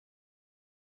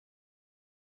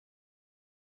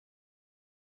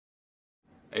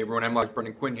Hey everyone, I'm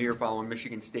Brendan Quinn here following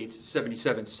Michigan State's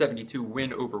 77-72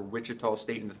 win over Wichita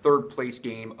State in the third place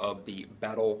game of the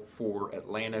battle for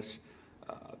Atlantis.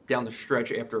 Down the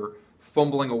stretch after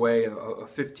fumbling away a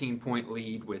 15-point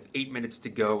lead with 8 minutes to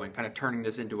go and kind of turning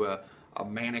this into a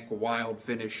manic, wild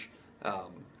finish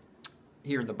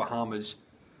here in the Bahamas,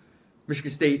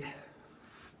 Michigan State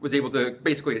was able to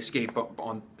basically escape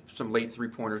on some late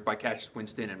three-pointers by Cassius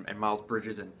Winston and Miles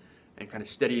Bridges and kind of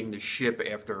steadying the ship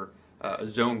after a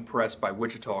zone press by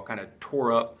Wichita kind of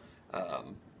tore up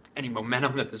any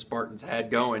momentum that the Spartans had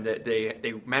going. That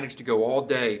they managed to go all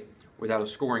day without a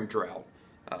scoring drought,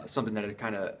 something that had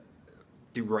kind of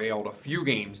derailed a few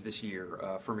games this year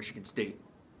for Michigan State.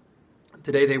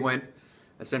 Today they went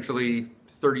essentially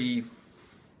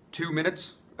 32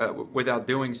 minutes without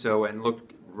doing so and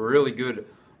looked really good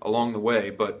along the way,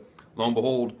 but lo and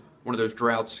behold, one of those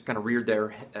droughts kind of reared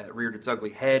its ugly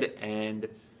head, and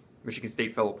Michigan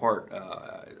State fell apart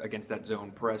against that zone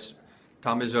press.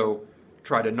 Tom Izzo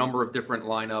tried a number of different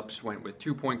lineups, went with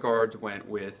 2 point guards, went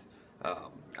with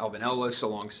Alvin Ellis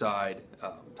alongside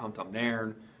Tom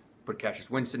Nairn, put Cassius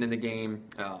Winston in the game.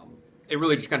 It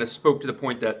really just kind of spoke to the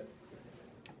point that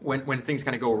when things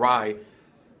kind of go awry,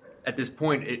 at this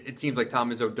point, it seems like Tom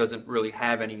Izzo doesn't really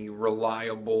have any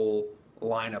reliable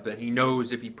lineup that he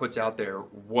knows if he puts out there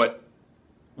what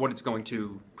it's going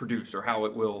to produce or how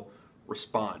it will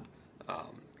respond.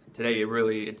 Today,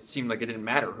 it seemed like it didn't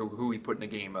matter who he put in the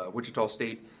game. Wichita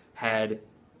State had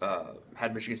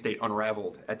Michigan State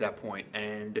unraveled at that point,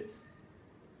 and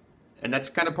that's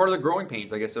kind of part of the growing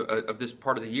pains, I guess, of this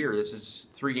part of the year. This is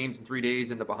 3 games in 3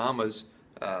 days in the Bahamas,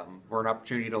 or an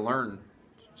opportunity to learn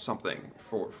something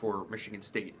for Michigan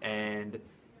State, and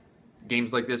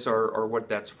games like this are what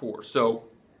that's for. So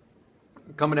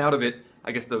coming out of it,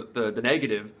 I guess the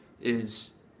negative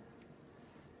is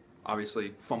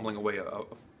obviously fumbling away a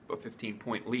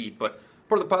 15-point lead, but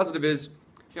part of the positive is,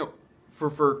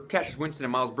 for Cassius Winston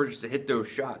and Miles Bridges to hit those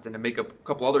shots and to make a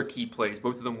couple other key plays.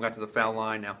 Both of them got to the foul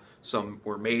line. Now, some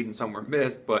were made and some were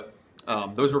missed, but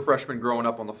those were freshmen growing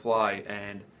up on the fly,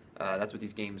 and that's what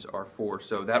these games are for.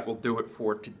 So that will do it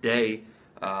for today.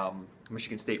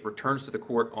 Michigan State returns to the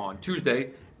court on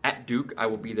Tuesday at Duke. I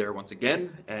will be there once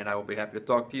again, and I will be happy to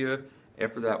talk to you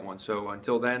after that one. So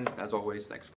until then, as always,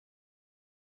 thanks.